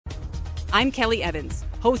I'm Kelly Evans,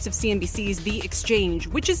 host of CNBC's The Exchange,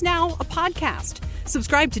 which is now a podcast.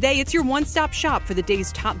 Subscribe today. It's your one-stop shop for the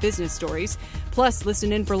day's top business stories. Plus,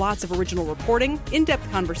 listen in for lots of original reporting, in-depth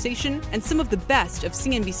conversation, and some of the best of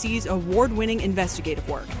CNBC's award-winning investigative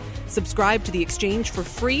work. Subscribe to The Exchange for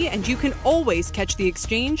free, and you can always catch The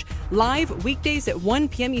Exchange live weekdays at 1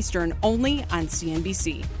 p.m. Eastern only on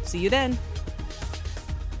CNBC. See you then.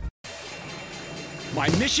 My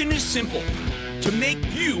mission is simple, to make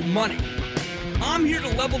you money. I'm here to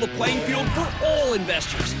level the playing field for all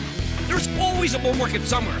investors. There's always a bull market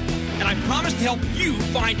somewhere, and I promise to help you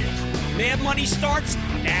find it. Mad Money starts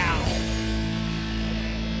now.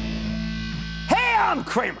 Hey, I'm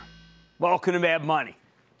Cramer. Welcome to Mad Money.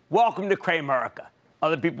 Welcome to Cramerica.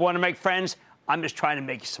 Other people want to make friends. I'm just trying to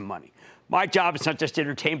make you some money. My job is not just to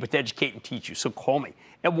entertain, but to educate and teach you. So call me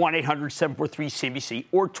at 1-800-743-CNBC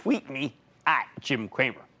or tweet me at Jim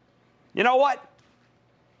Cramer. You know what?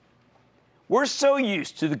 We're so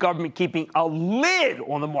used to the government keeping a lid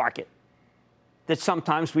on the market that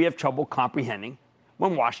sometimes we have trouble comprehending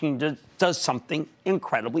when Washington does something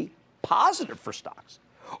incredibly positive for stocks,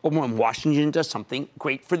 or when Washington does something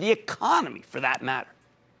great for the economy, for that matter.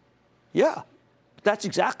 Yeah, but that's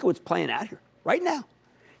exactly what's playing out here right now.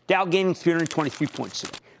 Dow gaining 323 points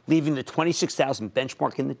today, leaving the 26,000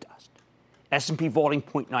 benchmark in the dust. S&P vaulting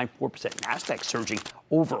 0.94%, NASDAQ surging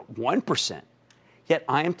over 1%. Yet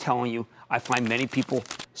I am telling you, I find many people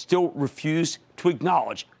still refuse to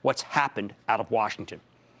acknowledge what's happened out of Washington.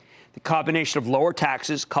 The combination of lower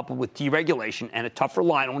taxes coupled with deregulation and a tougher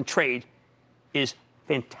line on trade is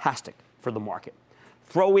fantastic for the market.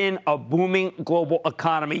 Throw in a booming global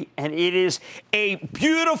economy, and it is a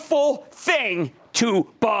beautiful thing to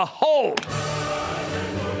behold.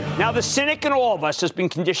 Now, the cynic in all of us has been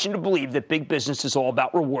conditioned to believe that big business is all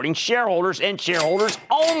about rewarding shareholders and shareholders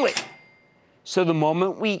only. So the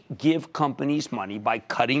moment we give companies money by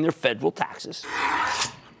cutting their federal taxes,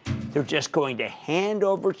 they're just going to hand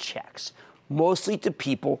over checks, mostly to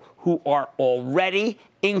people who are already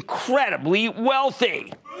incredibly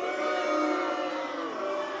wealthy.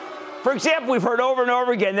 For example, we've heard over and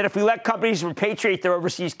over again that if we let companies repatriate their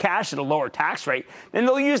overseas cash at a lower tax rate, then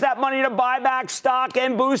they'll use that money to buy back stock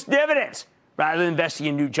and boost dividends, rather than investing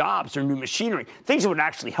in new jobs or new machinery, things that would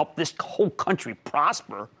actually help this whole country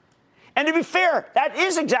prosper. And to be fair, that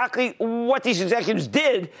is exactly what these executives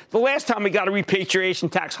did the last time we got a repatriation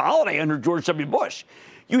tax holiday under George W. Bush.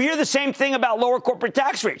 You hear the same thing about lower corporate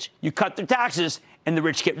tax rates. You cut their taxes, and the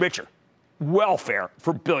rich get richer. Welfare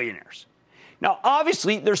for billionaires. Now,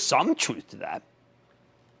 obviously, there's some truth to that.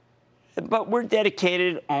 But we're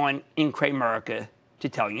dedicated in Cramerica to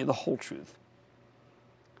telling you the whole truth.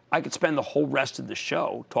 I could spend the whole rest of the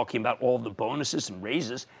show talking about all of the bonuses and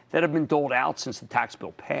raises that have been doled out since the tax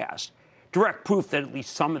bill passed. Direct proof that at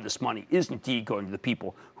least some of this money is indeed going to the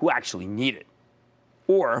people who actually need it.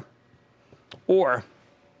 Or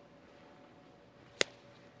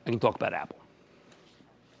I can talk about Apple.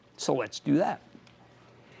 So let's do that.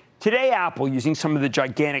 Today, Apple, using some of the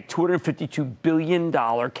gigantic $252 billion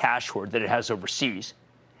cash hoard that it has overseas,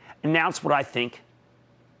 announced what I think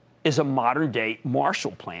is a modern-day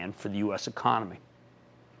Marshall Plan for the U.S. economy.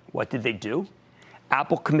 What did they do?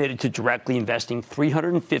 Apple committed to directly investing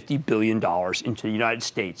 $350 billion into the United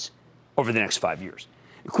States over the next 5 years,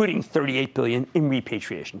 including $38 billion in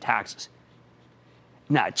repatriation taxes.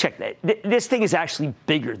 Now, check that. This thing is actually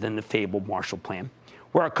bigger than the fabled Marshall Plan,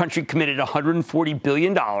 where our country committed $140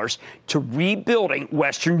 billion to rebuilding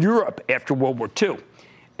Western Europe after World War II.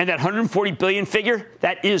 And that $140 billion figure,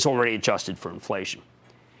 that is already adjusted for inflation.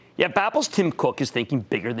 Yet Apple's Tim Cook is thinking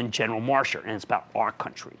bigger than General Marshall, and it's about our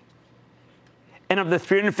country. And of the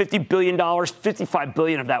 $350 billion, $55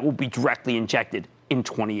 billion of that will be directly injected in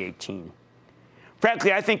 2018.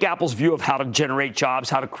 Frankly, I think Apple's view of how to generate jobs,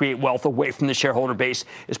 how to create wealth away from the shareholder base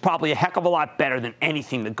is probably a heck of a lot better than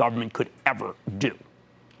anything the government could ever do.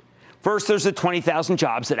 First, there's the 20,000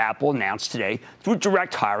 jobs that Apple announced today through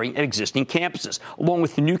direct hiring at existing campuses, along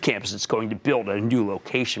with the new campus it's going to build at a new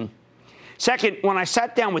location. Second, when I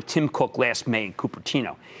sat down with Tim Cook last May in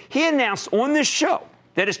Cupertino, he announced on this show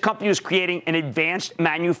that his company was creating an advanced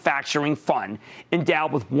manufacturing fund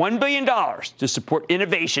endowed with $1 billion to support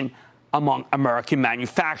innovation among American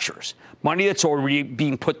manufacturers, money that's already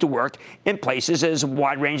being put to work in places as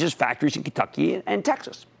wide range as factories in Kentucky and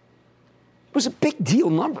Texas. It was a big deal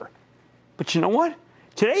number. But you know what?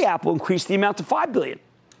 Today, Apple increased the amount to $5 billion.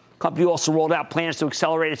 The company also rolled out plans to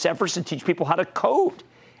accelerate its efforts to teach people how to code,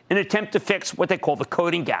 in an attempt to fix what they call the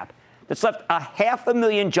coding gap that's left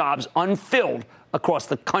 500,000 jobs unfilled across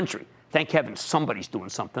the country. Thank heavens somebody's doing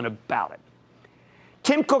something about it.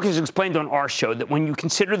 Tim Cook has explained on our show that when you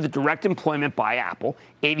consider the direct employment by Apple,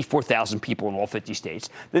 84,000 people in all 50 states,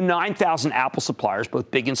 the 9,000 Apple suppliers, both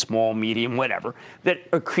big and small, medium, whatever, that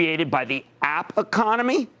are created by the app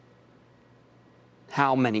economy,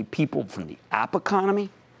 how many people from the app economy?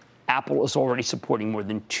 Apple is already supporting more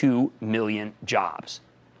than 2 million jobs.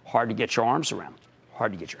 Hard to get your arms around,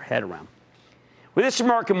 hard to get your head around. With this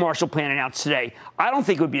American Marshall Plan announced today, I don't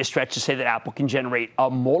think it would be a stretch to say that Apple can generate a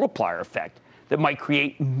multiplier effect that might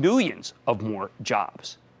create millions of more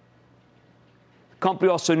jobs. The company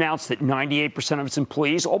also announced that 98% of its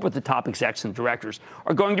employees, all but the top execs and directors,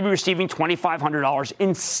 are going to be receiving $2,500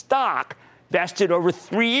 in stock vested over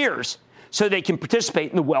 3 years so they can participate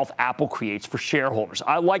in the wealth Apple creates for shareholders.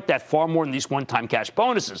 I like that far more than these one-time cash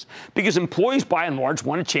bonuses because employees, by and large,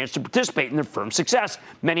 want a chance to participate in their firm's success.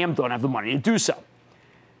 Many of them don't have the money to do so.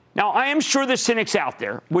 Now, I am sure the cynics out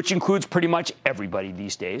there, which includes pretty much everybody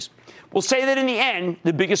these days, will say that in the end,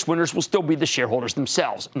 the biggest winners will still be the shareholders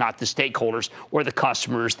themselves, not the stakeholders or the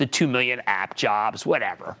customers, the 2 million app jobs,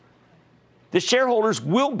 whatever. The shareholders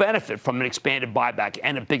will benefit from an expanded buyback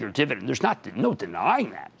and a bigger dividend. There's no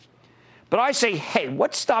denying that. But I say, hey,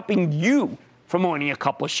 what's stopping you from owning a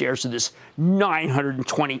couple of shares of this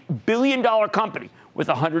 $920 billion company with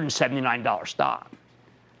 $179 stock?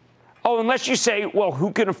 Oh, unless you say, well,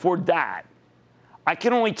 who can afford that? I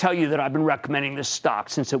can only tell you that I've been recommending this stock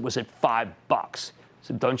since it was at $5.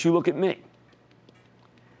 So don't you look at me.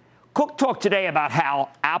 Cook talked today about how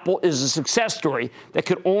Apple is a success story that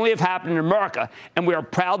could only have happened in America, and we are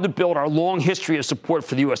proud to build our long history of support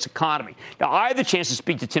for the U.S. economy. Now, I had the chance to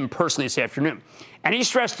speak to Tim personally this afternoon, and he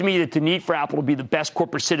stressed to me that the need for Apple to be the best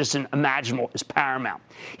corporate citizen imaginable is paramount.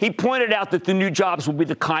 He pointed out that the new jobs will be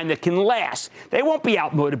the kind that can last. They won't be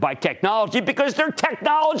outmoded by technology because they're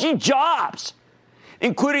technology jobs,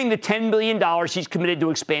 including the $10 billion he's committed to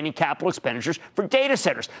expanding capital expenditures for data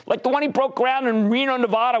centers, like the one he broke ground in Reno,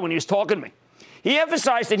 Nevada when he was talking to me. He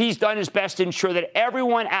emphasized that he's done his best to ensure that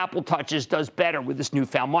everyone Apple touches does better with this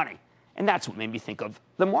newfound money. And that's what made me think of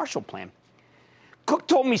the Marshall Plan. Cook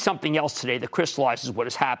told me something else today that crystallizes what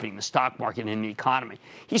is happening in the stock market and in the economy.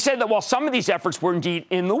 He said that while some of these efforts were indeed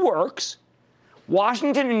in the works,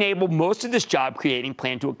 Washington enabled most of this job-creating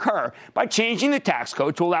plan to occur by changing the tax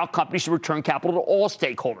code to allow companies to return capital to all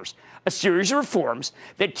stakeholders, a series of reforms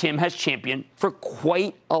that Tim has championed for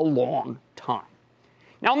quite a long time.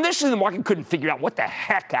 Now, initially, the market couldn't figure out what the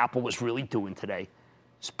heck Apple was really doing today.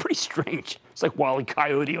 It's pretty strange. It's like Wile E.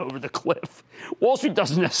 Coyote over the cliff. Wall Street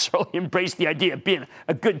doesn't necessarily embrace the idea of being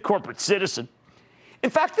a good corporate citizen. In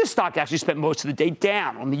fact, this stock actually spent most of the day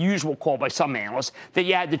down on the usual call by some analysts that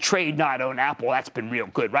you had to trade, not own Apple. That's been real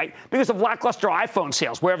good, right? Because of lackluster iPhone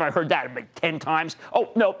sales. Where have I heard that? Like 10 times? Oh,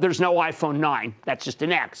 no, there's no iPhone 9. That's just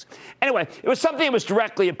an X. Anyway, it was something that was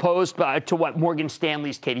directly opposed to what Morgan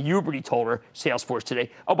Stanley's Katie Huberty told her Salesforce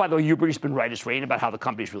today. Oh, by the way, Huberty's been right as rain about how the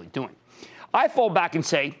company's really doing. I fall back and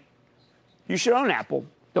say, you should own Apple.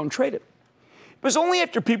 Don't trade it. It was only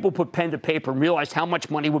after people put pen to paper and realized how much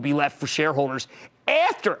money would be left for shareholders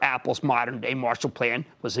after Apple's modern-day Marshall Plan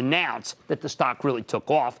was announced that the stock really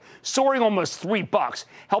took off, soaring almost $3,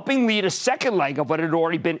 helping lead a second leg of what had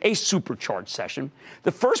already been a supercharged session.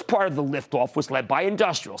 The first part of the liftoff was led by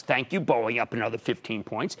industrials. Thank you, Boeing, up another 15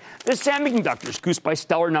 points. The semiconductors, goosed by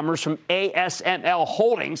stellar numbers from ASML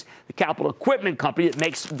Holdings, the capital equipment company that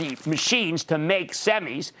makes the machines to make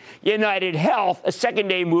semis. United Health, a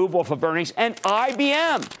second-day move off of earnings, and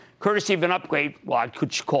IBM, courtesy of an upgrade, well, I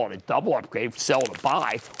could call it a double upgrade, sell to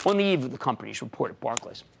buy, on the eve of the company's report at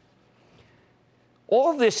Barclays.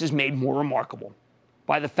 All of this is made more remarkable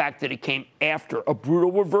by the fact that it came after a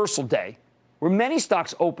brutal reversal day where many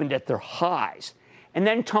stocks opened at their highs and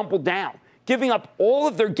then tumbled down, giving up all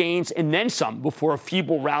of their gains and then some before a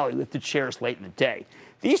feeble rally lifted shares late in the day.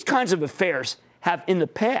 These kinds of affairs have, in the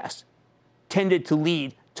past, tended to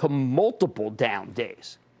lead to multiple down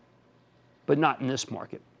days, but not in this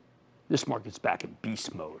market. This market's back in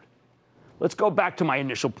beast mode. Let's go back to my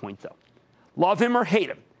initial point, though. Love him or hate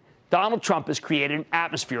him, Donald Trump has created an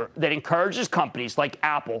atmosphere that encourages companies like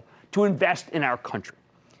Apple to invest in our country.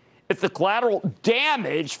 If the collateral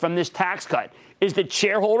damage from this tax cut is that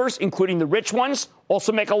shareholders, including the rich ones,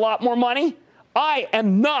 also make a lot more money, I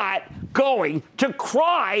am not going to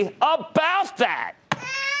cry about that.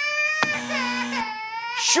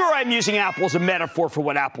 Sure, I'm using Apple as a metaphor for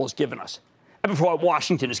what Apple has given us. For what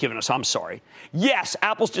Washington has given us, I'm sorry. Yes,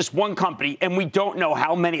 Apple's just one company, and we don't know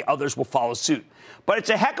how many others will follow suit. But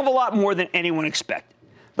it's a heck of a lot more than anyone expected.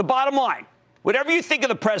 The bottom line, whatever you think of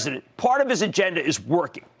the president, part of his agenda is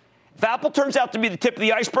working. If Apple turns out to be the tip of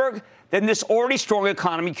the iceberg, then this already strong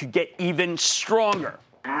economy could get even stronger.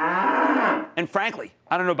 And And frankly,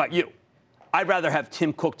 I don't know about you, I'd rather have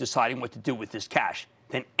Tim Cook deciding what to do with this cash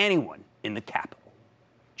than anyone in the Capitol.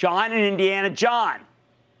 John in Indiana. John.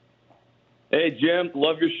 Hey, Jim.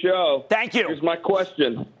 Love your show. Thank you. Here's my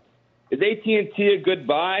question. Is AT&T a good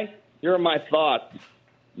buy? Here are my thoughts.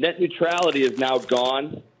 Net neutrality is now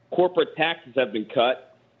gone. Corporate taxes have been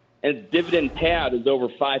cut. And its dividend payout is over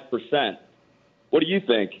 5%. What do you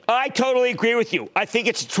think? I totally agree with you. I think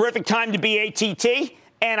it's a terrific time to be AT&T.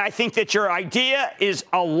 And I think that your idea is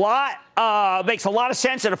makes a lot of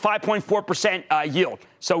sense at a 5.4% yield.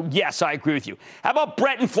 So, yes, I agree with you. How about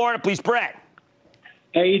Brett in Florida, please? Brett.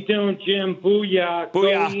 How you doing, Jim? Booyah.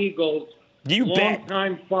 Booyah. Go Eagles. You bet.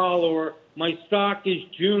 Long-time follower. My stock is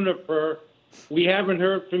Juniper. We haven't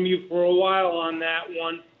heard from you for a while on that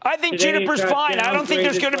one. I think Today Juniper's fine. I don't think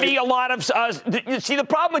there's going to be a lot of see, the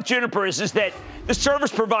problem with Juniper is that the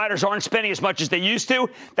service providers aren't spending as much as they used to.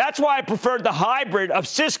 That's why I preferred the hybrid of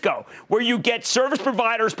Cisco, where you get service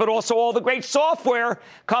providers, but also all the great software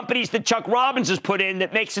companies that Chuck Robbins has put in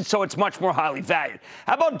that makes it so it's much more highly valued.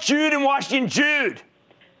 How about Jude in Washington? Jude.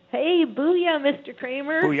 Hey, booyah, Mr.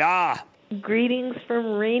 Cramer. Booyah. Greetings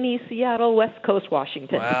from rainy Seattle, West Coast,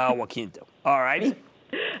 Washington. Well, what can you do? All righty.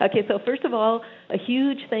 Okay, so first of all, a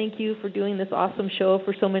huge thank you for doing this awesome show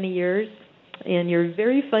for so many years. And you're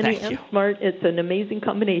very funny and smart. It's an amazing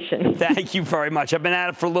combination. Thank you very much. I've been at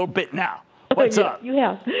it for a little bit now. What's up? You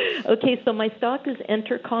have. Okay, so my stock is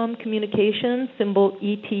Entercom Communications, symbol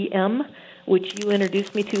ETM, which you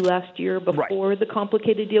introduced me to last year before the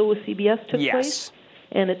complicated deal with CBS took place.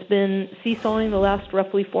 And it's been seesawing the last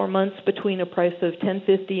roughly 4 months between a price of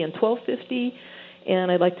 $10.50 and $12.50.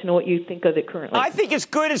 And I'd like to know what you think of it currently. I think it's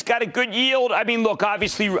good. It's got a good yield. I mean, look,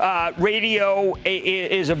 obviously radio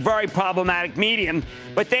is a very problematic medium,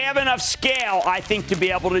 but they have enough scale, I think, to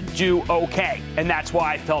be able to do okay. And that's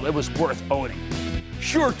why I felt it was worth owning.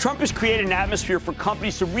 Sure, Trump has created an atmosphere for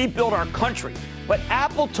companies to rebuild our country, but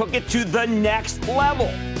Apple took it to the next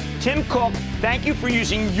level. Tim Cook, thank you for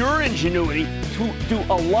using your ingenuity to do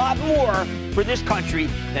a lot more for this country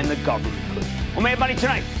than the government could. Well, Mad Money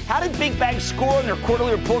tonight. How did big banks score on their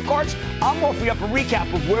quarterly report cards? I'm offering up a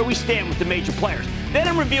recap of where we stand with the major players. Then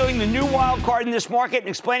I'm revealing the new wild card in this market and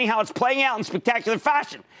explaining how it's playing out in spectacular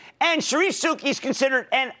fashion. And Sharif Suki is considered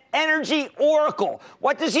an energy oracle.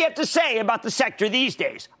 What does he have to say about the sector these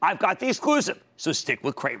days? I've got the exclusive, so stick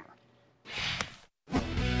with Cramer.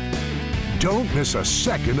 Don't miss a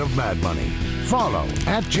second of Mad Money. Follow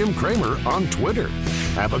 @Jim Cramer on Twitter.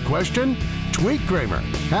 Have a question? Tweet Cramer.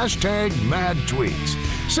 #MadTweets.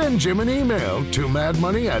 Send Jim an email to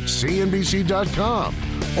madmoney@cnbc.com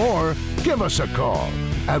or give us a call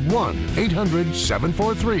at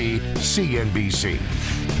 1-800-743-CNBC.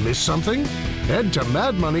 Miss something? Head to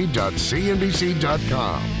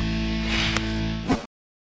madmoney.cnbc.com.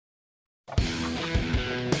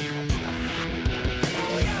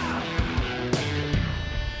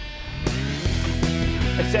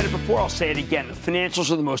 I said it before, I'll say it again. The financials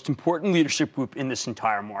are the most important leadership group in this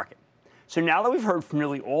entire market. So now that we've heard from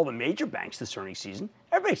nearly all the major banks this earnings season,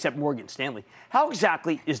 everybody except Morgan Stanley, how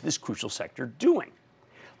exactly is this crucial sector doing?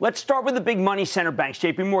 Let's start with the big money center banks,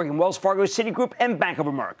 JP Morgan, Wells Fargo, Citigroup, and Bank of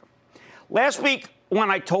America. Last week, when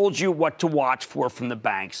I told you what to watch for from the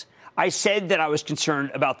banks, I said that I was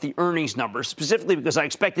concerned about the earnings numbers, specifically because I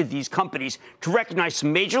expected these companies to recognize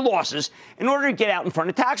some major losses in order to get out in front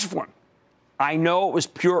of tax reform. I know it was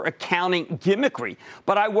pure accounting gimmickry,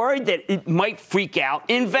 but I worried that it might freak out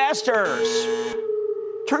investors.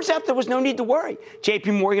 Turns out there was no need to worry.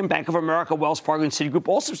 JP Morgan, Bank of America, Wells Fargo, and Citigroup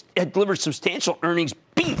also had delivered substantial earnings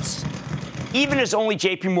beats, even as only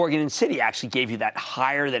JP Morgan and Citi actually gave you that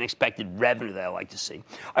higher than expected revenue that I like to see.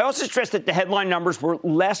 I also stressed that the headline numbers were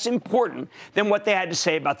less important than what they had to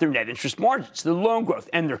say about their net interest margins, their loan growth,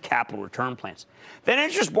 and their capital return plans. The net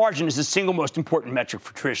interest margin is the single most important metric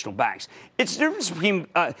for traditional banks. It's the difference between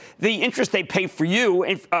the interest they pay for you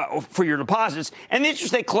and for your deposits and the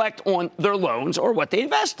interest they collect on their loans or what they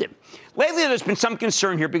invest in. Lately, there's been some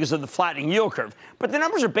concern here because of the flattening yield curve, but the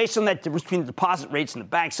numbers are based on that difference between the deposit rates and the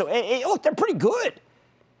bank, so look, they're pretty good.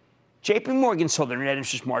 JP Morgan saw their net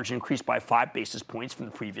interest margin increase by 5 basis points from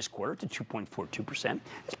the previous quarter to 2.42%.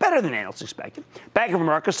 It's better than analysts expected. Bank of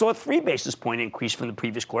America saw a 3 basis point increase from the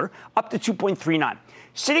previous quarter, up to 2.39.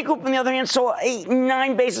 Citigroup, on the other hand, saw a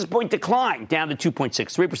 9 basis point decline, down to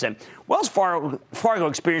 2.63%. Wells Fargo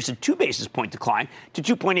experienced a 2 basis point decline to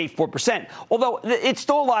 2.84%, although it's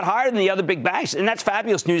still a lot higher than the other big banks, and that's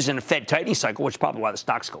fabulous news in a Fed tightening cycle, which is probably why the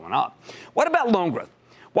stock's going up. What about loan growth?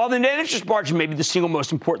 While the net interest margin may be the single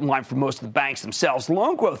most important line for most of the banks themselves,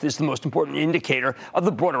 loan growth is the most important indicator of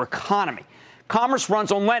the broader economy. Commerce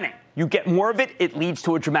runs on lending. You get more of it, it leads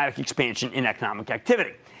to a dramatic expansion in economic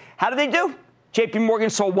activity. How did they do? JP Morgan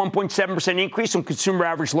saw a 1.7% increase in consumer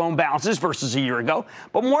average loan balances versus a year ago.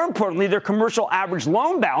 But more importantly, their commercial average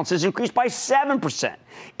loan balances increased by 7%.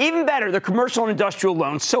 Even better, their commercial and industrial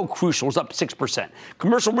loans, so crucial, was up 6%.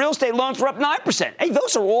 Commercial real estate loans were up 9%. Hey,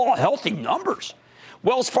 those are all healthy numbers.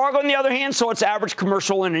 Wells Fargo, on the other hand, saw its average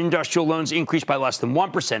commercial and industrial loans increase by less than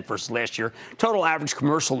 1% versus last year. Total average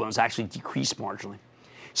commercial loans actually decreased marginally.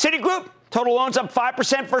 Citigroup, total loans up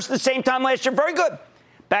 5% versus the same time last year. Very good.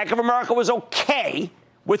 Bank of America was okay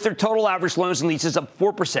with their total average loans and leases up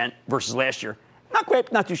 4% versus last year. Not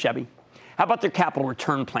great, not too shabby. How about their capital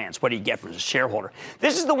return plans? What do you get from a shareholder?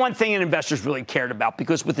 This is the one thing that investors really cared about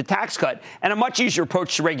because with the tax cut and a much easier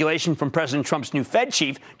approach to regulation from President Trump's new Fed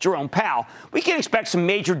chief, Jerome Powell, we can expect some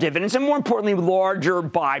major dividends and, more importantly, larger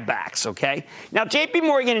buybacks, okay? Now, JP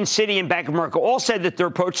Morgan and Citi and Bank of America all said that their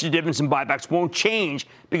approach to dividends and buybacks won't change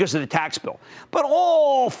because of the tax bill. But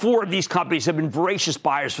all four of these companies have been voracious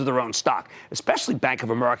buyers for their own stock, especially Bank of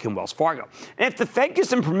America and Wells Fargo. And if the Fed gives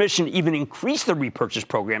them permission to even increase their repurchase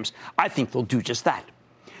programs, I think they'll do just that.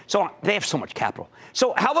 So they have so much capital.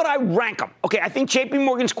 So how about I rank them? Okay, I think JP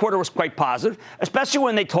Morgan's quarter was quite positive, especially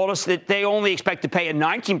when they told us that they only expect to pay a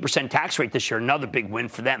 19% tax rate this year, another big win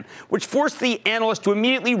for them, which forced the analysts to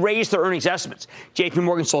immediately raise their earnings estimates. JP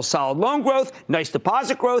Morgan saw solid loan growth, nice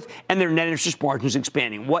deposit growth, and their net interest margins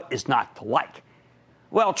expanding. What is not to like?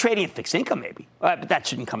 Well, trading and fixed income maybe, but that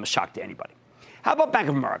shouldn't come as a shock to anybody. How about Bank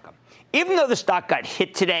of America? Even though the stock got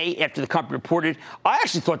hit today after the company reported, I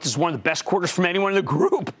actually thought this was one of the best quarters from anyone in the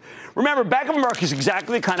group. Remember, Bank of America is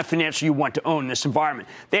exactly the kind of financial you want to own in this environment.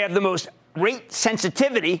 They have the most rate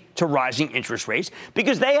sensitivity to rising interest rates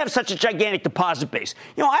because they have such a gigantic deposit base.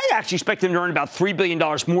 You know, I actually expect them to earn about $3 billion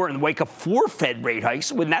more in the wake of 4 Fed rate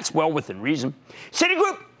hikes, when that's well within reason.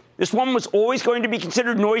 Citigroup. This one was always going to be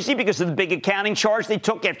considered noisy because of the big accounting charge they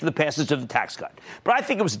took after the passage of the tax cut. But I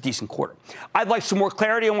think it was a decent quarter. I'd like some more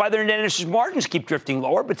clarity on why their net interest margins keep drifting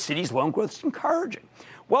lower, but Citi's loan growth is encouraging.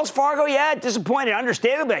 Wells Fargo, yeah, disappointed,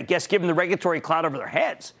 understandably, I guess, given the regulatory cloud over their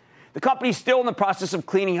heads. The company's still in the process of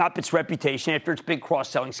cleaning up its reputation after its big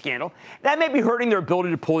cross-selling scandal. That may be hurting their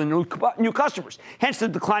ability to pull in new customers, hence the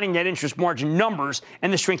declining net interest margin numbers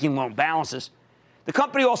and the shrinking loan balances. The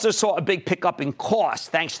company also saw a big pickup in costs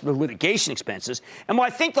thanks to the litigation expenses. And while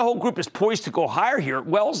I think the whole group is poised to go higher here,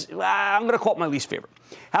 Wells, I'm going to call it my least favorite.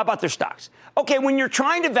 How about their stocks? Okay, when you're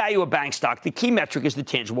trying to value a bank stock, the key metric is the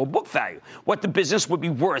tangible book value, what the business would be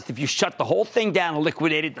worth if you shut the whole thing down and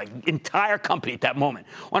liquidated the entire company at that moment.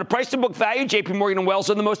 On a price-to-book value, JP Morgan and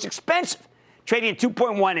Wells are the most expensive, trading at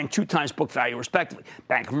 2.1 and 2 times book value, respectively.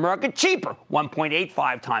 Bank of America, cheaper,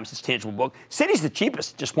 1.85 times its tangible book. Citi's the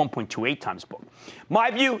cheapest, just 1.28 times book.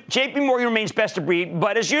 My view, JP Morgan remains best of breed,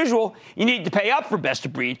 but as usual, you need to pay up for best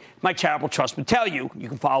of breed. My charitable trust would tell you. You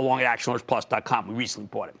can follow along at actionalertsplus.com. We recently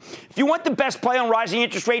bought it. If you want the best play on rising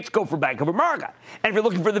interest rates, go for Bank of America. And if you're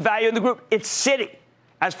looking for the value in the group, it's Citi.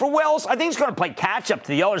 As for Wells, I think it's going to play catch-up to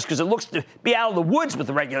the others because it looks to be out of the woods with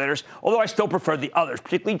the regulators, although I still prefer the others,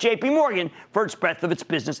 particularly JP Morgan, for its breadth of its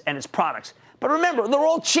business and its products. But remember, they're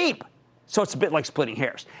all cheap, so it's a bit like splitting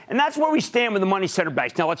hairs. And that's where we stand with the money center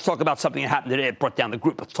banks. Now, let's talk about something that happened today that brought down the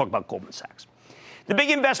group. Let's talk about Goldman Sachs. The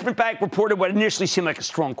big investment bank reported what initially seemed like a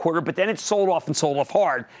strong quarter, but then it sold off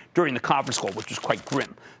hard during the conference call, which was quite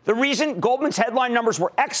grim. The reason? Goldman's headline numbers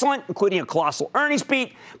were excellent, including a colossal earnings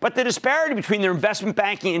beat, but the disparity between their investment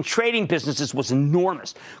banking and trading businesses was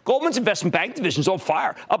enormous. Goldman's investment bank division is on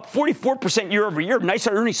fire, up 44% year over year. Nice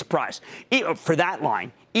earnings surprise for that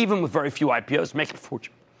line, even with very few IPOs, making a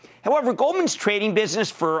fortune. However, Goldman's trading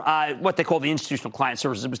business for what they call the institutional client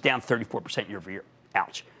services was down 34% year over year.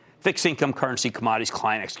 Ouch. Fixed income, currency, commodities,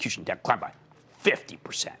 client execution debt climbed by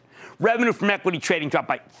 50%. Revenue from equity trading dropped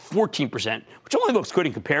by 14%, which only looks good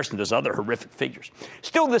in comparison to those other horrific figures.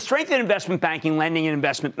 Still, the strength in investment banking, lending, and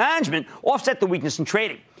investment management offset the weakness in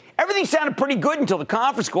trading. Everything sounded pretty good until the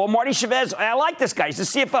conference call. Marty Chavez, I like this guy. He's the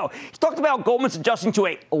CFO. He's talked about Goldman's adjusting to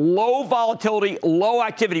a low volatility, low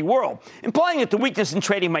activity world, implying that the weakness in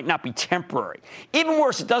trading might not be temporary. Even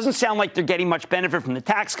worse, it doesn't sound like they're getting much benefit from the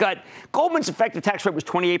tax cut. Goldman's effective tax rate was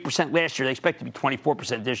 28% last year. They expect it to be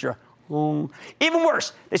 24% this year. Even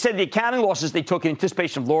worse, they said the accounting losses they took in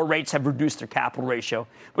anticipation of lower rates have reduced their capital ratio,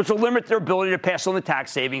 which will limit their ability to pass on the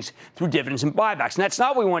tax savings through dividends and buybacks. And that's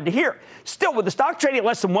not what we wanted to hear. Still, with the stock trading at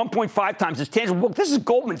less than 1.5 times its tangible book, this is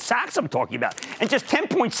Goldman Sachs I'm talking about, and just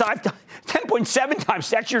 10.7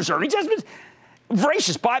 times next year's earnings estimates.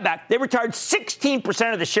 voracious buyback. They retired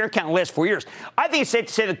 16% of the share count in the last 4 years. I think it's safe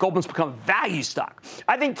to say that Goldman's become a value stock.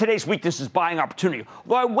 I think today's weakness is buying opportunity.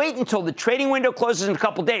 Although I wait until the trading window closes in a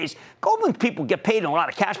couple days, Goldman people get paid in a lot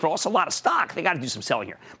of cash, but also a lot of stock. They got to do some selling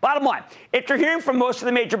here. Bottom line, after hearing from most of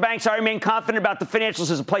the major banks, I remain confident about the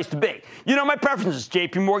financials as a place to be. You know my preferences.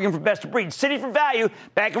 JP Morgan for best of breed. Citi for value.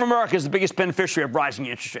 Bank of America is the biggest beneficiary of rising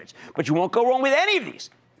interest rates. But you won't go wrong with any of these.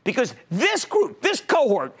 Because this group, this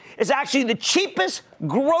cohort, is actually the cheapest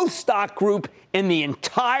growth stock group in the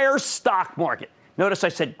entire stock market. Notice I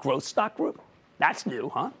said growth stock group? That's new,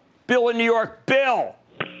 huh? Bill in New York. Bill.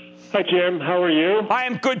 Hi, Jim. How are you? I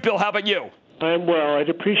am good, Bill. How about you? I'm well. I'd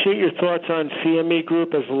appreciate your thoughts on CME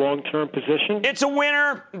Group as a long-term position. It's a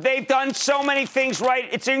winner. They've done so many things right.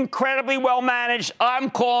 It's incredibly well managed. I'm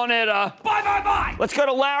calling it a buy. Let's go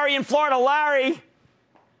to Larry in Florida. Larry.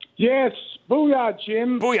 Yes. Booyah,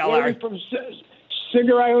 Jim. Booyah, Larry. From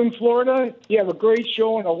Singer Island, Florida. You have a great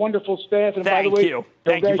show and a wonderful staff. And by the way,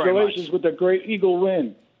 congratulations with the great Eagle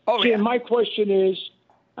win. Oh, Jim, yeah. my question is,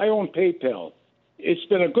 I own PayPal. It's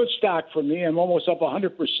been a good stock for me. I'm almost up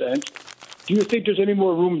 100%. Do you think there's any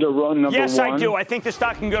more room to run, number yes, one? Yes, I do. I think the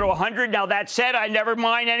stock can go to 100. Now, that said, I never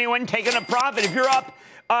mind anyone taking a profit. If you're up,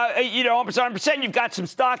 almost 100%, you've got some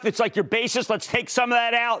stock that's like your basis. Let's take some of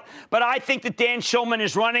that out. But I think that Dan Schulman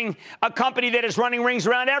is running a company that is running rings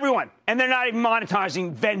around everyone. And they're not even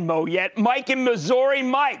monetizing Venmo yet. Mike in Missouri.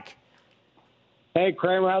 Mike. Hey,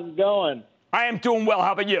 Cramer, how's it going? I am doing well.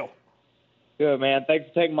 How about you? Good, man. Thanks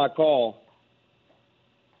for taking my call.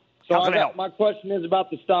 So my question is about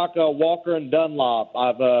the stock Walker & Dunlop.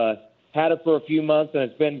 I've had it for a few months, and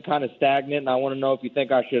it's been kind of stagnant, and I want to know if you think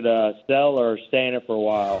I should sell or stay in it for a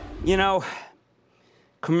while. You know,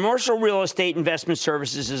 commercial real estate investment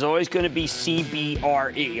services is always going to be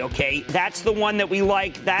CBRE, okay? That's the one that we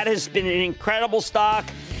like. That has been an incredible stock.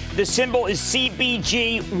 The symbol is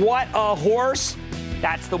CBG. What a horse.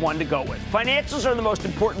 That's the one to go with. Financials are the most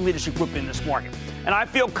important leadership group in this market, and I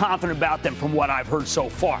feel confident about them from what I've heard so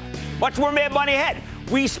far. Much more Mad Money ahead.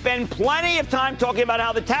 We spend plenty of time talking about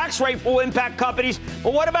how the tax rate will impact companies,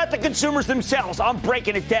 but what about the consumers themselves? I'm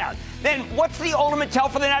breaking it down. Then what's the ultimate tell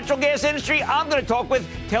for the natural gas industry? I'm going to talk with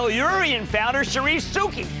Tellurian founder Sharif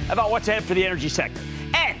Suki about what's ahead for the energy sector.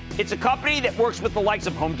 And it's a company that works with the likes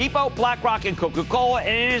of Home Depot, BlackRock, and Coca-Cola,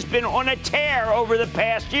 and it has been on a tear over the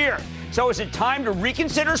past year. So is it time to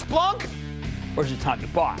reconsider Splunk, or is it time to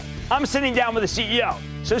buy? I'm sitting down with the CEO,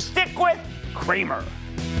 so stick with Cramer.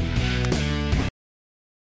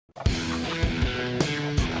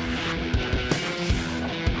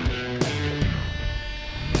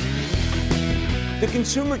 The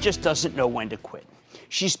consumer just doesn't know when to quit.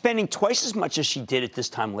 She's spending twice as much as she did at this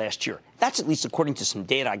time last year. That's at least according to some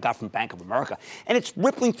data I got from Bank of America. And it's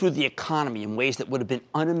rippling through the economy in ways that would have been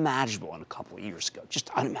unimaginable a couple of years ago.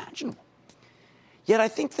 Just unimaginable. Yet I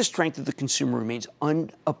think the strength of the consumer remains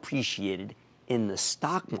unappreciated in the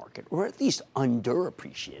stock market, or at least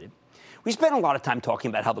underappreciated. We spent a lot of time talking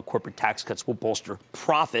about how the corporate tax cuts will bolster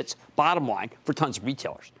profits, bottom line, for tons of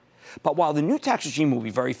retailers. But while the new tax regime will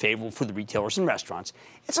be very favorable for the retailers and restaurants,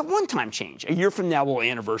 it's a one-time change. A year from now, we'll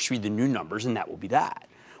anniversary the new numbers, and that will be that.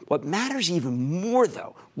 What matters even more,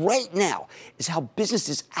 though, right now, is how business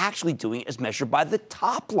is actually doing as measured by the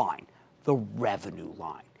top line, the revenue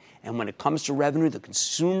line. And when it comes to revenue, the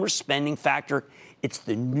consumer spending factor, it's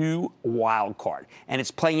the new wild card, and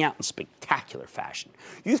it's playing out in spectacular fashion.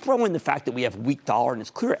 You throw in the fact that we have a weak dollar, and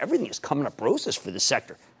it's clear everything is coming up roses for this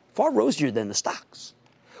sector, far rosier than the stocks.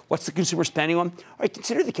 What's the consumer spending on? All right,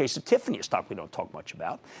 consider the case of Tiffany, a stock we don't talk much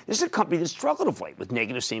about. This is a company that struggled of late with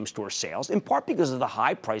negative same-store sales, in part because of the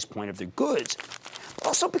high price point of their goods, but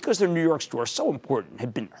also because their New York store, so important,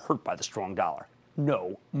 had been hurt by the strong dollar.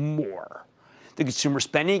 No more. The consumer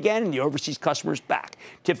spending again, and the overseas customers back.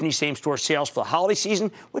 Tiffany's same-store sales for the holiday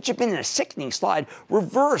season, which had been in a sickening slide,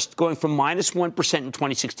 reversed, going from minus 1% in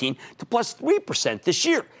 2016 to plus 3% this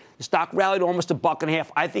year. The stock rallied almost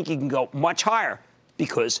 $1.50. I think it can go much higher,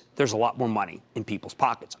 because there's a lot more money in people's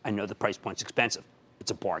pockets. I know the price point's expensive. It's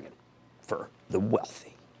a bargain for the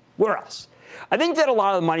wealthy. Where else? I think that a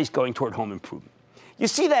lot of the money's going toward home improvement. You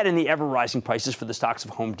see that in the ever-rising prices for the stocks of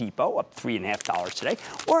Home Depot, up $3.50 today,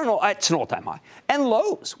 it's an all-time high. And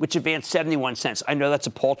Lowe's, which advanced 71 cents. I know that's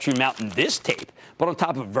a paltry amount in this tape, but on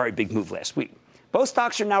top of a very big move last week. Both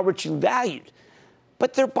stocks are now richly valued.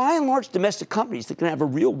 But they're by and large domestic companies that can have a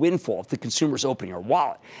real windfall if the consumer's opening their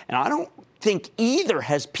wallet. And I don't think either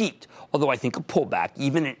has peaked, although I think a pullback,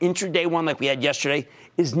 even an intraday one like we had yesterday,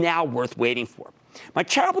 is now worth waiting for. My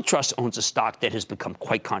charitable trust owns a stock that has become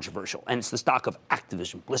quite controversial, and it's the stock of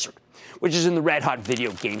Activision Blizzard, which is in the red-hot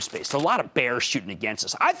video game space. There are a lot of bears shooting against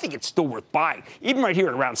us. I think it's still worth buying, even right here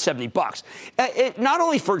at around $70. Not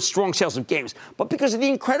only for its strong sales of games, but because of the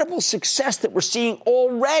incredible success that we're seeing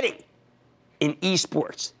already in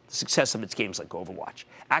esports, the success of its games like Overwatch.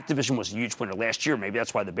 Activision was a huge winner last year. Maybe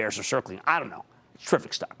that's why the bears are circling. I don't know. It's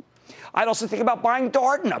terrific stock. I'd also think about buying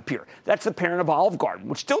Darden up here. That's the parent of Olive Garden,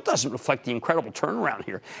 which still doesn't reflect the incredible turnaround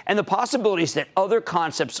here and the possibilities that other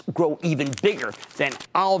concepts grow even bigger than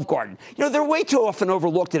Olive Garden. You know, they're way too often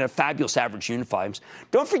overlooked and have fabulous average unit volumes.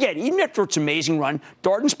 Don't forget, even after its amazing run,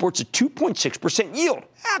 Darden sports a 2.6% yield.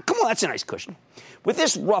 Come on, that's a nice cushion. With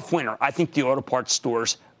this rough winter, I think the auto parts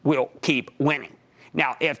stores will keep winning.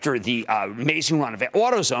 Now, after the amazing run of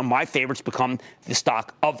AutoZone, my favorites become the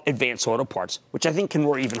stock of Advanced Auto Parts, which I think can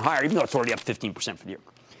roar even higher, even though it's already up 15% for the year.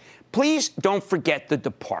 Please don't forget the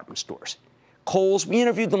department stores. Kohl's, we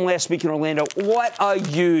interviewed them last week in Orlando. What a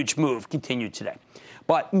huge move continued today.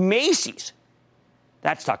 But Macy's,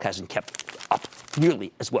 that stock hasn't kept up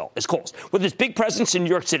nearly as well as Kohl's. With its big presence in New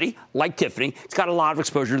York City, like Tiffany, it's got a lot of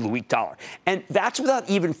exposure to the weak dollar. And that's without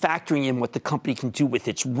even factoring in what the company can do with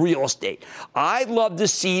its real estate. I'd love to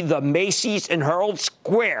see the Macy's in Herald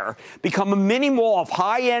Square become a mini mall of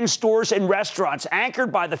high-end stores and restaurants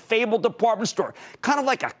anchored by the fabled department store, kind of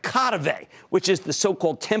like a Katave, which is the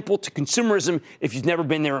so-called temple to consumerism. If you've never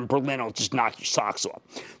been there in Berlin, it'll just knock your socks off.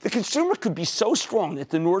 The consumer could be so strong that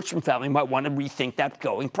the Nordstrom family might want to rethink that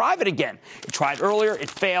going private again. It tried earlier, it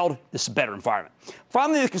failed. This is a better environment.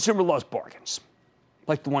 Finally, the consumer loves bargains,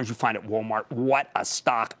 like the ones you find at Walmart. What a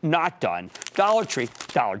stock not done. Dollar Tree,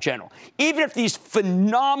 Dollar General. Even if these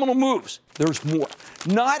phenomenal moves, there's more.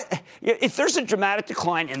 If there's a dramatic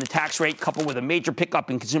decline in the tax rate coupled with a major pickup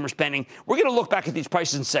in consumer spending, we're going to look back at these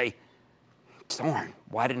prices and say, darn,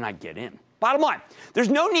 why didn't I get in? Bottom line, there's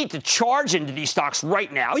no need to charge into these stocks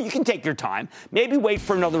right now. You can take your time. Maybe wait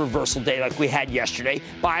for another reversal day like we had yesterday.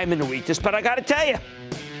 Buy them in the weakness. But I got to tell you,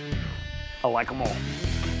 I like them all.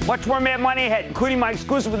 Much more Mad Money ahead, including my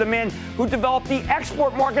exclusive with the man who developed the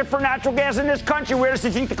export market for natural gas in this country. Where does he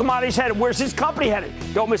think the commodity's headed? Where's his company headed?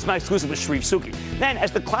 Don't miss my exclusive with Sharif Suki. Then,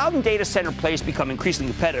 as the cloud and data center plays become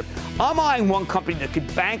increasingly competitive, I'm eyeing one company that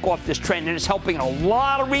could bank off this trend and is helping a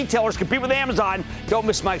lot of retailers compete with Amazon. Don't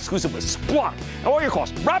miss my exclusive with Splunk. And all your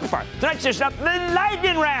calls, rapid fire. Tonight's edition of the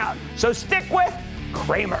Lightning Round. So stick with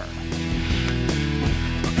Cramer.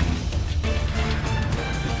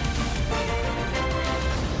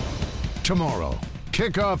 Tomorrow,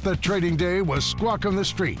 kick off the trading day with Squawk on the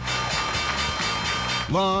Street.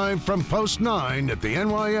 Live from Post 9 at the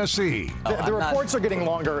NYSE. The reports are getting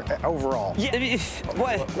longer overall. Yeah,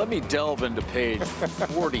 what? Let me delve into page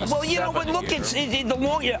 40. Well, you know, but look, it's the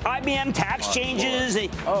long IBM tax changes.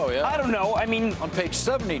 Oh, yeah. I don't know. I mean, on page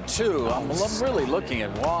 72, I'm really looking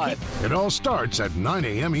at why. It all starts at 9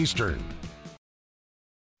 a.m. Eastern.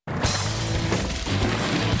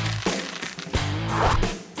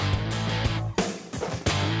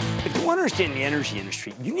 If you want to understand the energy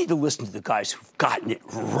industry, you need to listen to the guys who've gotten it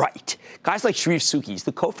right. Guys like Sharif Suki, he's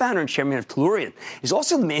the co-founder and chairman of Tellurian. He's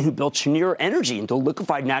also the man who built Cheniere Energy into a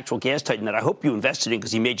liquefied natural gas titan that I hope you invested in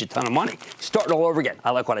because he made you a ton of money. Starting all over again.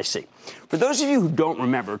 I like what I see. For those of you who don't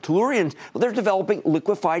remember, Tellurian, they're developing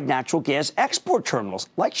liquefied natural gas export terminals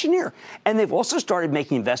like Cheniere. And they've also started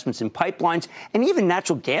making investments in pipelines and even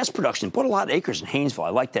natural gas production. Bought a lot of acres in Haynesville. I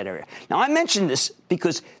like that area. Now, I mentioned this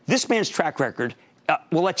because this man's track record,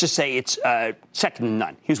 well, let's just say it's second to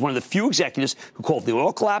none. He was one of the few executives who called the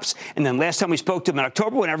oil collapse. And then last time we spoke to him in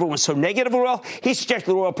October, when everyone was so negative of oil, he suggested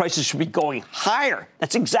that oil prices should be going higher.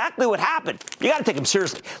 That's exactly what happened. You got to take him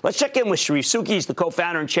seriously. Let's check in with Sharif Suki. He's the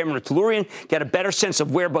co-founder and chairman of Tellurian. Get a better sense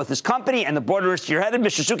of where both his company and the broader industry are headed.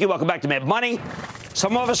 Mr. Suki, welcome back to Mad Money.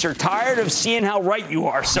 Some of us are tired of seeing how right you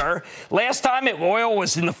are, sir. Last time oil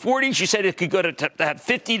was in the 40s. You said it could go to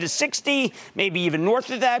 50 to 60, maybe even north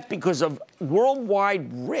of that because of worldwide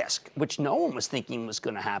risk, which no one was thinking was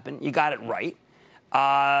going to happen. You got it right.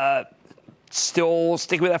 Still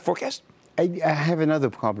stick with that forecast? I have another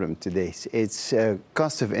problem today. It's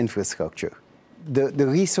cost of infrastructure. The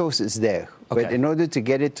resource is there, okay, but in order to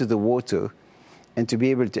get it to the water and to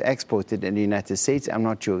be able to export it in the United States, I'm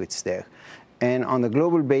not sure it's there. And on a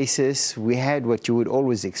global basis, we had what you would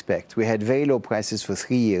always expect. We had very low prices for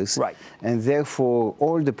 3 years. Right. And therefore,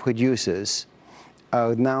 all the producers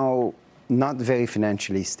are now not very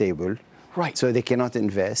financially stable. Right. So they cannot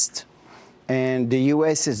invest. And the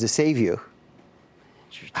U.S. is the savior.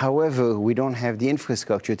 However, we don't have the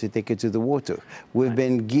infrastructure to take it to the water. We've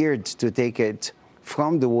been geared to take it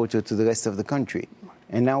from the water to the rest of the country.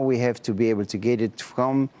 And now we have to be able to get it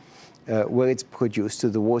from where it's produced to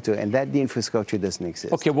the water, and that the infrastructure doesn't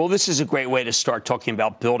exist. Okay, well, this is a great way to start talking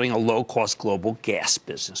about building a low-cost global gas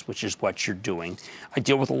business, which is what you're doing. I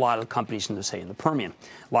deal with a lot of companies in the Permian.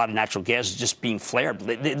 A lot of natural gas is just being flared.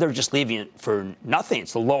 They're just leaving it for nothing.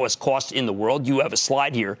 It's the lowest cost in the world. You have a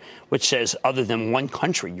slide here which says other than one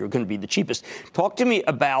country, you're going to be the cheapest. Talk to me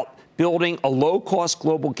about building a low-cost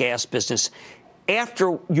global gas business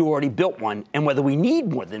after you already built one, and whether we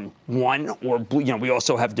need more than one, or we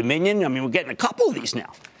also have Dominion. I mean, we're getting a couple of these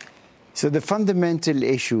now. So the fundamental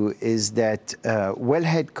issue is that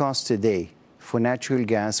wellhead cost today for natural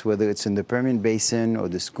gas, whether it's in the Permian Basin or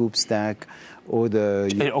the Scoop Stack or the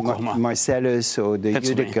Marcellus or the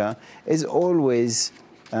Utica, is always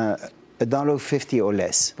 $1.50 or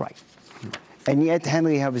less. Right. And yet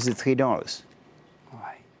Henry Hub is at $3.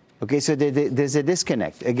 Okay, so there's a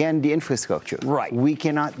disconnect. Again, the infrastructure. Right. We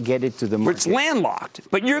cannot get it to the market. It's landlocked,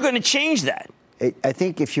 but you're going to change that. I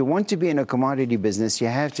think if you want to be in a commodity business, you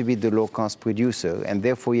have to be the low-cost producer, and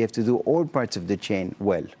therefore you have to do all parts of the chain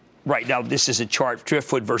well. Right. Now, this is a chart,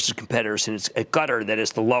 Driftwood versus competitors, and it's a gutter that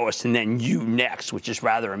is the lowest, and then you next, which is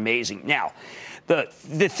rather amazing. Now,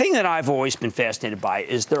 the thing that I've always been fascinated by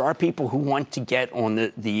is there are people who want to get on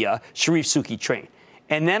the Sharif Suki train.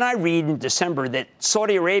 And then I read in December that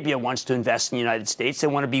Saudi Arabia wants to invest in the United States. They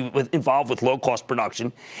want to be involved with low-cost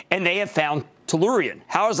production, and they have found tellurian.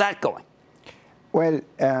 How is that going? Well,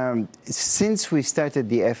 since we started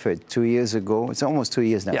the effort 2 years ago, it's almost 2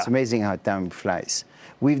 years now. Yeah. It's amazing how time flies.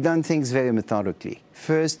 We've done things very methodically.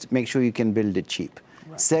 First, make sure you can build it cheap.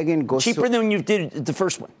 Right. Second, go cheaper than when you did the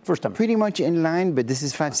first time. Pretty much in line, but this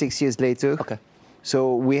is 5-6 years later. Okay.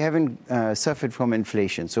 So we haven't suffered from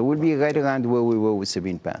inflation. So we'll be right around where we were with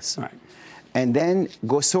Sabine Pass. Right. And then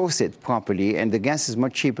go source it properly. And the gas is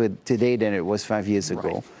much cheaper today than it was 5 years ago.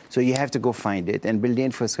 Right. So you have to go find it and build the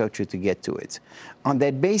infrastructure to get to it. On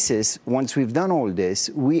that basis, once we've done all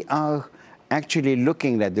this, we are actually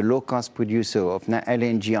looking at the low-cost producer of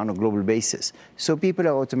LNG on a global basis. So people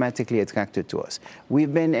are automatically attracted to us.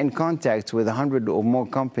 We've been in contact with 100 or more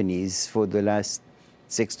companies for the last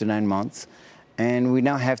 6 to 9 months. And we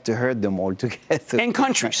now have to herd them all together. And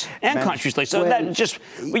countries. Like, so well, that just,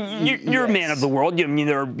 you're a man of the world.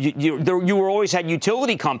 You were always had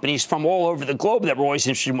utility companies from all over the globe that were always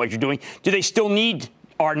interested in what you're doing. Do they still need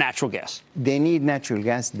our natural gas? They need natural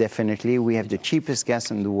gas, definitely. We have the cheapest gas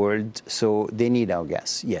in the world, so they need our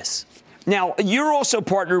gas, yes. Now, you're also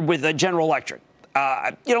partnered with General Electric.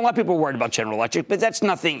 A lot of people are worried about General Electric, but that's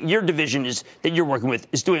nothing. Your division that you're working with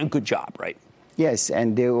is doing a good job, right? Yes,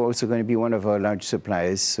 and they're also going to be one of our large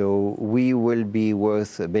suppliers. So we will be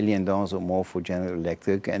worth $1 billion or more for General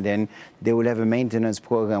Electric. And then they will have a maintenance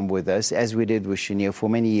program with us, as we did with Cheniere for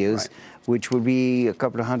many years, which will be a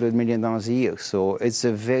couple of $100 million a year. So it's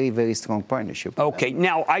a very, very strong partnership. Okay.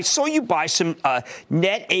 Now, I saw you buy some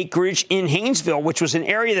net acreage in Haynesville, which was an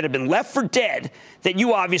area that had been left for dead, that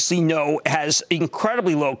you obviously know has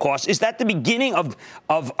incredibly low cost. Is that the beginning of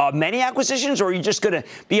many acquisitions, or are you just going to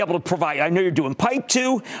be able to provide? I know you're doing pipe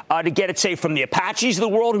too, to get it, say, from the Apaches of the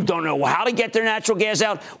world who don't know how to get their natural gas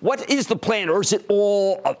out. What is the plan, or is it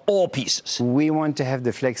all pieces? We want to have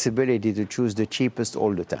the flexibility to choose the cheapest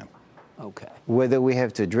all the time. Okay. Whether we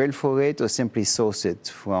have to drill for it or simply source it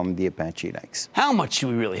from the Apache likes. How much do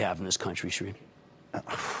we really have in this country, Sri?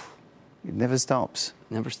 It never stops.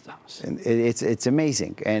 Never stops. And it's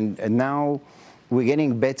amazing. And now we're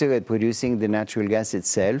getting better at producing the natural gas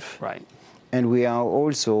itself. Right. And we are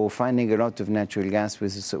also finding a lot of natural gas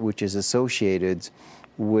which is associated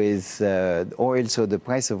with oil, so the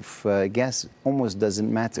price of gas almost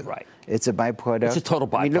doesn't matter. Right. It's a byproduct. It's a total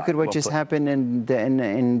byproduct. I mean, look at what just happened in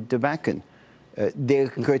the Bakken. They're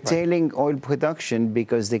curtailing oil production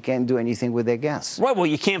because they can't do anything with their gas. Right. Well,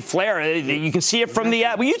 you can't flare it. You can see it from the.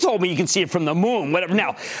 Well, you told me you can see it from the moon. Whatever.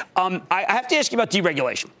 Now, I have to ask you about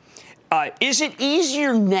deregulation. Is it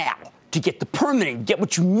easier now to get the permitting, get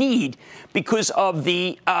what you need because of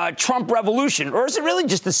the Trump revolution, or is it really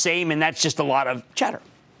just the same and that's just a lot of chatter?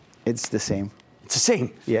 It's the same. It's the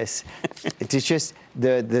same. Yes. It is just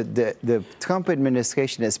the Trump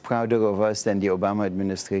administration is prouder of us than the Obama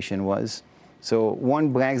administration was. So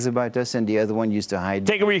one brags about us and the other one used to hide.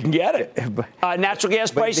 Take it where you can get it. Natural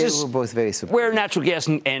gas prices. They were both very supportive. Where are natural gas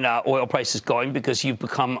and oil prices going? Because you've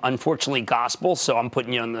become, unfortunately, gospel. So I'm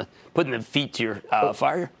putting you putting the feet to your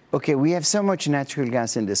fire. Okay, we have so much natural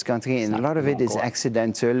gas in this country, and a lot of it is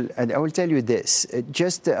accidental. And I will tell you this,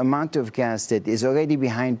 just the amount of gas that is already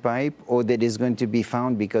behind pipe or that is going to be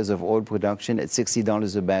found because of oil production at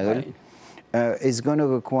 $60 a barrel is going to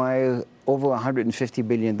require over $150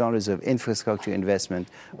 billion of infrastructure investment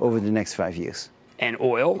over the next 5 years. And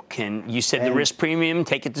oil, you said the risk premium,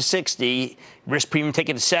 take it to 60. Risk premium, take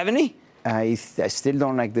it to 70? I still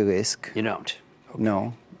don't like the risk. You don't? Okay.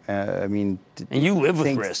 No. And you live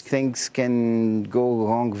with risk. Things can go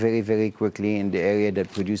wrong very, very quickly in the area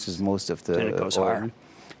that produces most of the then it goes oil. higher.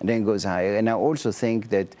 And then it goes higher. And I also think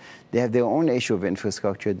that they have their own issue of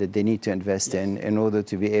infrastructure that they need to invest in order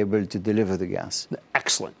to be able to deliver the gas.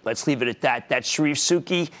 Excellent. Let's leave it at that. That's Sharif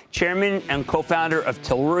Suki, chairman and co-founder of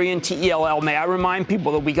Tellurian, TELL. May I remind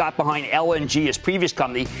people that we got behind LNG, his previous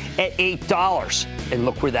company, at $8. And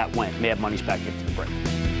look where that went. Mad Money's back into the break.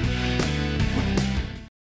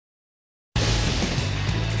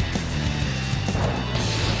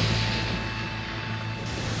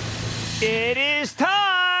 It is time.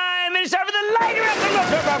 It's time for the lightning round.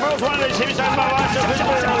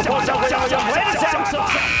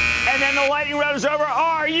 And then the lightning round is over.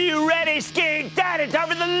 Are you ready, Ski Daddy? Time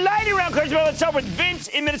for the lightning round. Let's start with Vince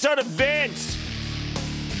in Minnesota. Vince.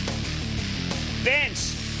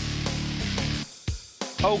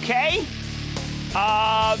 Okay.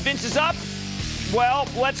 Vince is up. Well,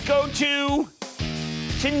 let's go to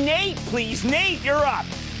Nate, please. Nate, you're up.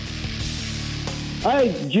 Hi,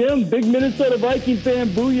 Jim. Big Minnesota Viking fan.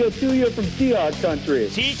 Booyah to you from Seahawks country.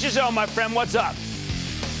 Teach his own, my friend. What's up?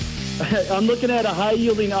 I'm looking at a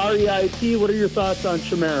high-yielding REIT. What are your thoughts on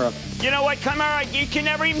Cramer? You know what, Cramer, you can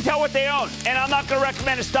never even tell what they own. And I'm not going to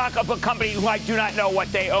recommend a stock of a company who I do not know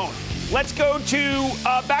what they own. Let's go to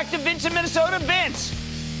back to Vince in Minnesota. Vince.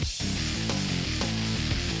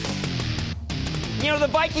 You know, the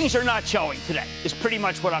Vikings are not showing today, is pretty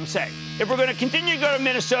much what I'm saying. If we're going to continue to go to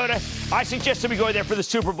Minnesota, I suggest that we go there for the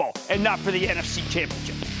Super Bowl and not for the NFC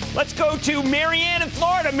Championship. Let's go to Marianne in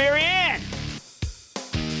Florida. Marianne.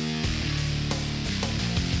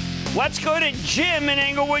 Let's go to Jim in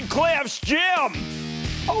Englewood Cliffs. Jim.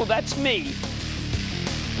 Oh, that's me.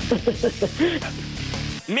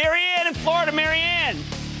 Marianne in Florida. Marianne.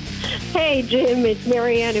 Hey, Jim. It's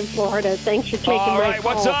Marianne in Florida. Thanks for taking my call. All right,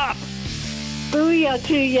 what's up? Booyah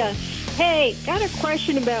to you. Hey, got a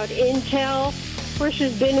question about Intel. Of course,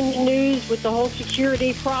 has been in the news with the whole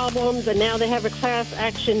security problems, and now they have a class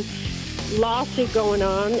action lawsuit going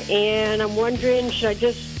on. And I'm wondering, should I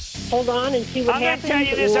just hold on and see what happens? I'm going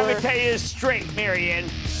to tell you this. I'm going to tell you this straight, Marianne.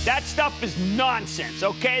 That stuff is nonsense,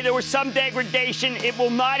 okay? There was some degradation. It will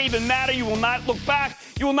not even matter. You will not look back.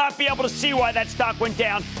 You will not be able to see why that stock went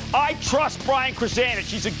down. I trust Brian Krasanik.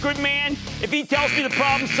 He's a good man. If he tells me the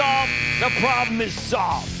problem's solved, the problem is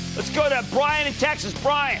solved. Let's go to Brian in Texas.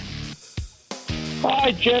 Brian.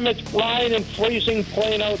 Hi, Jim. It's Brian in freezing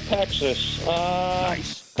Plano, Texas.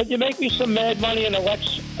 Nice. Could you make me some mad money in Alexon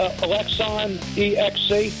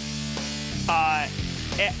EXC?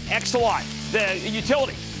 Exelon, the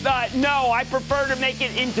utility. No, I prefer to make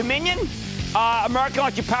it in Dominion, American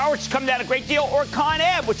Electric Power, which has come down a great deal, or Con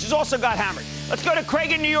Ed, which has also got hammered. Let's go to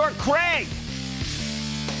Craig in New York. Craig.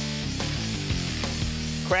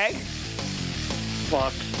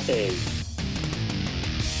 Fox A.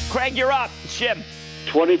 Craig, you're up. It's Jim.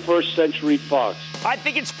 21st Century Fox. I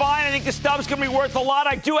think it's fine. I think the stub's going to be worth a lot.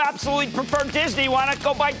 I do absolutely prefer Disney. Why not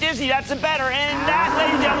go buy Disney? That's the better. And that,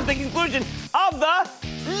 ladies and gentlemen, is the conclusion of the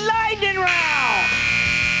Lightning Round.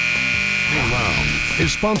 Lightning Round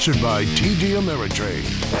is sponsored by TD Ameritrade.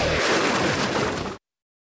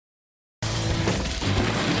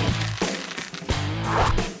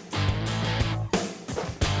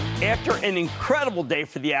 After an incredible day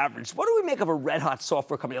for the average, what do we make of a red-hot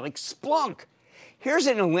software company like Splunk? Here's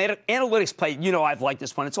an analytics play. You know I've liked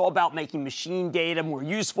this one. It's all about making machine data more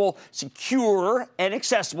useful, secure, and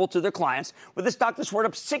accessible to their clients, with a stock that's worth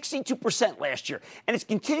up 62% last year. And it's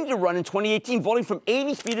continued to run in 2018, vaulting from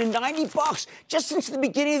 $83 to $90 just since the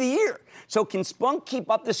beginning of the year. So can Splunk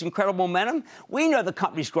keep up this incredible momentum? We know the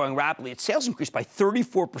company's growing rapidly. Its sales increased by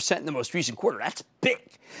 34% in the most recent quarter. That's big.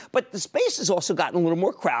 But the space has also gotten a little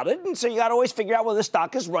more crowded, and so you got to always figure out whether the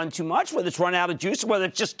stock has run too much, whether it's run out of juice, or whether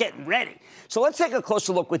it's just getting ready. So let's take a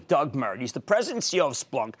closer look with Doug Merritt. He's the president and CEO of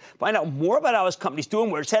Splunk. Find out more about how his company's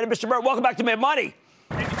doing, where it's headed. Mr. Merritt, welcome back to Mad Money.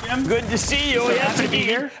 Thank you, Jim. Good to see you. So happy to be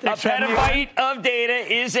here. A petabyte of data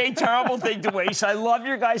is a terrible thing to waste. I love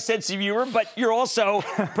your guys' sense of humor, but you're also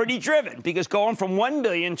pretty driven, because going from $1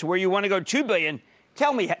 billion to where you want to go $2 billion,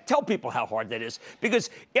 tell people how hard that is, because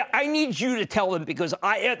I need you to tell them, because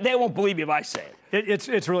they won't believe me if I say it.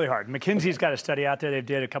 It's really hard. McKinsey's got a study out there they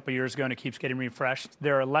did a couple years ago, and it keeps getting refreshed.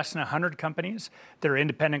 There are less than 100 companies that are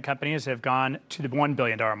independent companies that have gone to the $1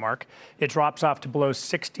 billion mark. It drops off to below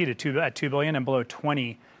 60 to $2 billion and below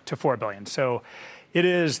 20 to $4 billion. So it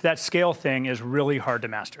is, that scale thing is really hard to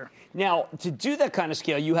master. Now, to do that kind of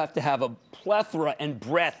scale, you have to have a plethora and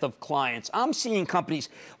breadth of clients. I'm seeing companies,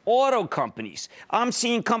 auto companies. I'm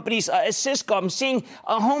seeing companies, Cisco. I'm seeing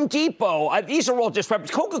Home Depot. These are all just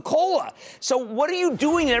Coca-Cola. So what are you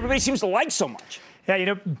doing that everybody seems to like so much?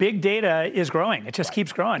 Yeah, big data is growing. It just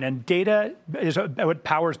keeps growing. And data is what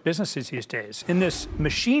powers businesses these days. In this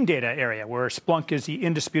machine data area, where Splunk is the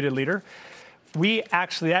undisputed leader, we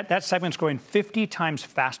actually, that segment's growing 50 times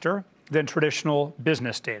faster than traditional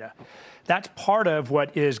business data. That's part of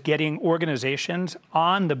what is getting organizations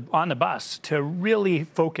on the bus to really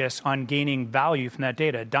focus on gaining value from that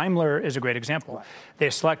data. Daimler is a great example. Right. They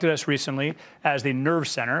selected us recently as the nerve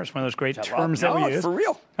center. It's one of those great terms that we use. For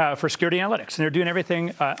real. For security analytics. And they're doing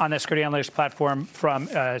everything on that security analytics platform from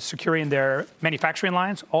securing their manufacturing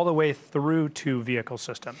lines all the way through to vehicle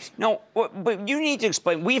systems. No, but you need to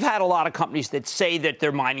explain. We've had a lot of companies that say that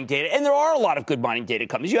they're mining data, and there are a lot of good mining data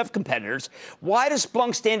companies. You have competitors. Why does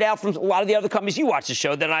Splunk stand out from a lot of the other companies you watch the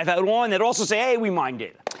show that I've had on that also say, hey, we mine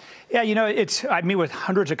data? Yeah, I meet with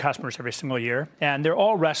hundreds of customers every single year, and they're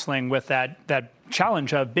all wrestling with that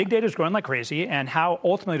challenge of big data is growing like crazy and how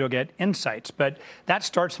ultimately to get insights. But that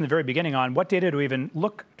starts in the very beginning on what data do we even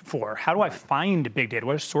look for? How do I find big data?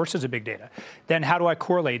 What are sources of big data? Then how do I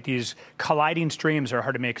correlate these colliding streams that are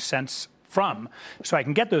hard to make sense from so I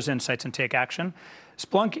can get those insights and take action?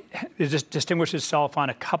 Splunk distinguishes itself on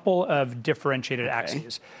a couple of differentiated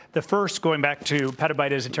axes. The first, going back to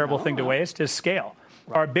petabyte is a terrible thing to waste, is scale.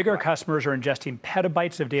 Our bigger customers are ingesting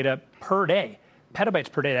petabytes of data per day.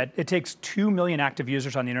 Petabytes per day. It takes 2 million active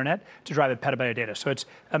users on the internet to drive a petabyte of data. So it's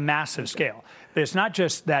a massive scale. But it's not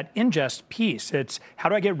just that ingest piece. It's how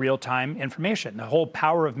do I get real-time information? The whole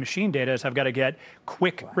power of machine data is I've got to get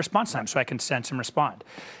quick response time so I can sense and respond.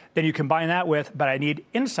 Then you combine that with, but I need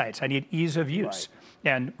insights. I need ease of use.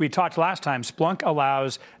 And we talked last time, Splunk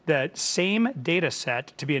allows the same data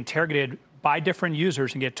set to be interrogated by different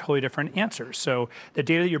users and get totally different answers. So the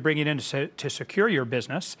data that you're bringing in to secure your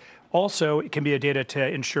business also it can be a data to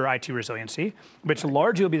ensure IT resiliency, which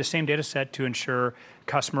largely will be the same data set to ensure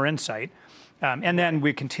customer insight. And then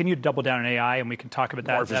we continue to double down on AI, and we can talk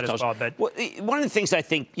about that as well. But one of the things I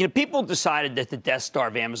think, people decided that the Death Star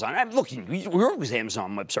of Amazon, we work with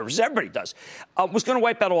Amazon Web Services, everybody does, was going to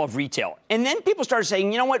wipe out all of retail. And then people started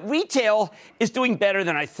saying, you know what, retail is doing better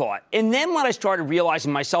than I thought. And then what I started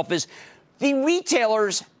realizing myself is the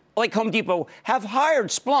retailers like Home Depot have hired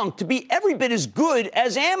Splunk to be every bit as good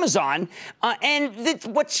as Amazon. And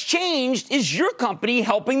what's changed is your company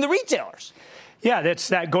helping the retailers. Yeah, that's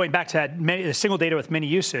that going back to that single data with many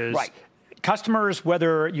uses. Right. Customers,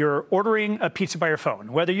 whether you're ordering a pizza by your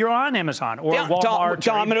phone, whether you're on Amazon or Walmart.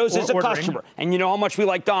 Domino's is a customer, and you know how much we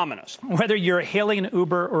like Domino's. Whether you're hailing an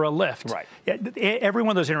Uber or a Lyft. Right. Every one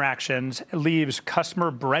of those interactions leaves customer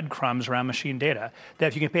breadcrumbs around machine data that,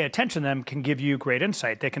 if you can pay attention to them, can give you great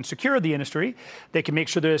insight. They can secure the industry. They can make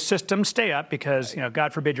sure the systems stay up because,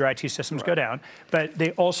 God forbid your IT systems go down. But they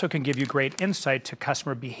also can give you great insight to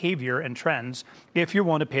customer behavior and trends if you're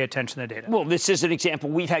willing to pay attention to the data. Well, this is an example.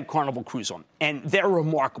 We've had Carnival Cruise on, and they're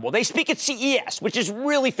remarkable. They speak at CES, which is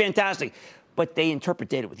really fantastic, but they interpret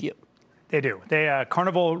data with you. They do.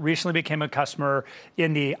 Carnival recently became a customer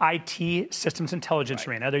in the IT systems intelligence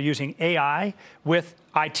arena. They're using AI with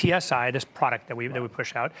ITSI, this product that we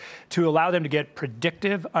push out, to allow them to get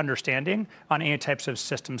predictive understanding on any types of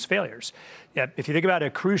systems failures. Yeah, if you think about a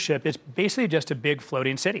cruise ship, it's basically just a big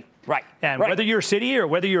floating city. Right. And whether you're a city or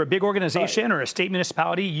whether you're a big organization or a state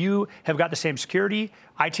municipality, you have got the same security,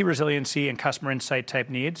 IT resiliency, and customer insight type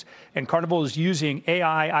needs. And Carnival is using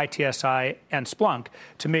AI, ITSI, and Splunk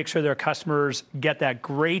to make sure their customers get that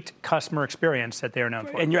great customer experience that they're known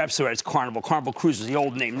for. And you're absolutely right. It's Carnival. Carnival Cruise is the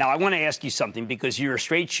old name. Now, I want to ask you something because you're a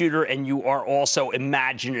straight shooter and you are also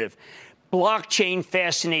imaginative. Blockchain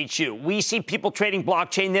fascinates you. We see people trading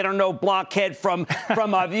blockchain. They don't know Blockhead from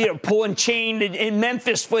pulling chain in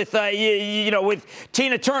Memphis with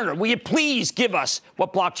Tina Turner. Will you please give us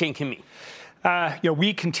what blockchain can mean?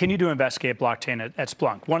 We continue to investigate blockchain at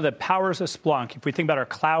Splunk. One of the powers of Splunk, if we think about our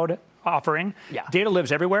cloud offering, data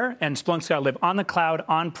lives everywhere, and Splunk's got to live on the cloud,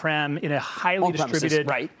 on-prem, in a highly distributed,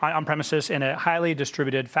 on-premises, in a highly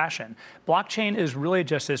distributed fashion. Blockchain is really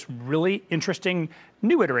just this really interesting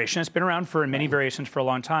new iteration. It's been around for many variations for a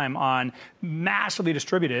long time on massively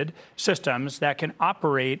distributed systems that can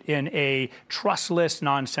operate in a trustless,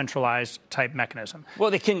 non-centralized type mechanism. Well,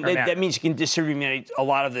 that means you can distribute a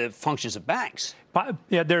lot of the functions of banks.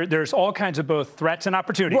 Yeah, there's all kinds of both threats and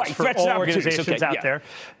opportunities for all organizations out there.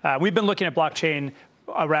 We've been looking at blockchain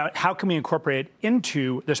around how can we incorporate it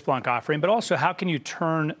into the Splunk offering, but also how can you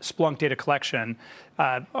turn Splunk data collection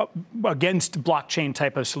against blockchain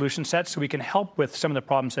type of solution sets so we can help with some of the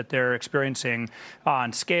problems that they're experiencing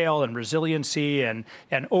on scale and resiliency and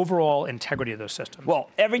overall integrity of those systems. Well,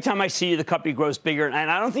 every time I see you, the company grows bigger, and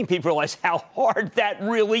I don't think people realize how hard that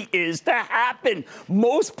really is to happen.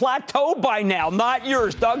 Most plateau by now, not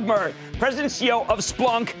yours. Doug Murray, President and CEO of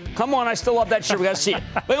Splunk. Come on, I still love that shirt. We got to see it.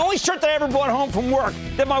 The only shirt that I ever brought home from work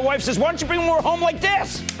that my wife says, why don't you bring more home like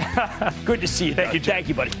this? Good to see you. Thank you, Jim. Thank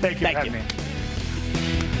you, buddy. Thank you for having me.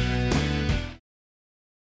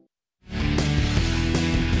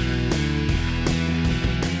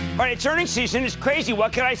 All right, it's earnings season. It's crazy.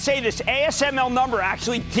 What can I say? This ASML number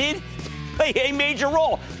actually did play a major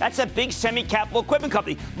role. That's a big semi-capital equipment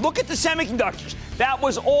company. Look at the semiconductors. That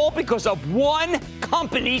was all because of one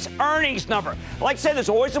company's earnings number. Like I said, there's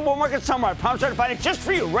always a bull market somewhere. I promise to find it just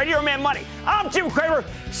for you. Radio Man Money. I'm Jim Cramer.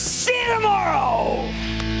 See you tomorrow.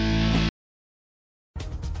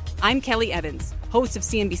 I'm Kelly Evans, host of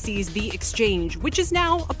CNBC's The Exchange, which is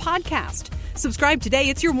now a podcast. Subscribe today.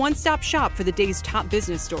 It's your one-stop shop for the day's top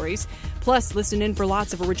business stories. Plus, listen in for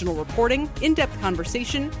lots of original reporting, in-depth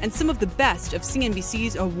conversation, and some of the best of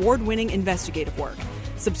CNBC's award-winning investigative work.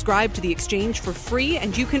 Subscribe to The Exchange for free,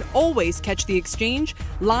 and you can always catch The Exchange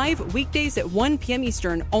live weekdays at 1 p.m.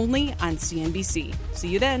 Eastern only on CNBC. See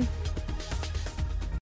you then.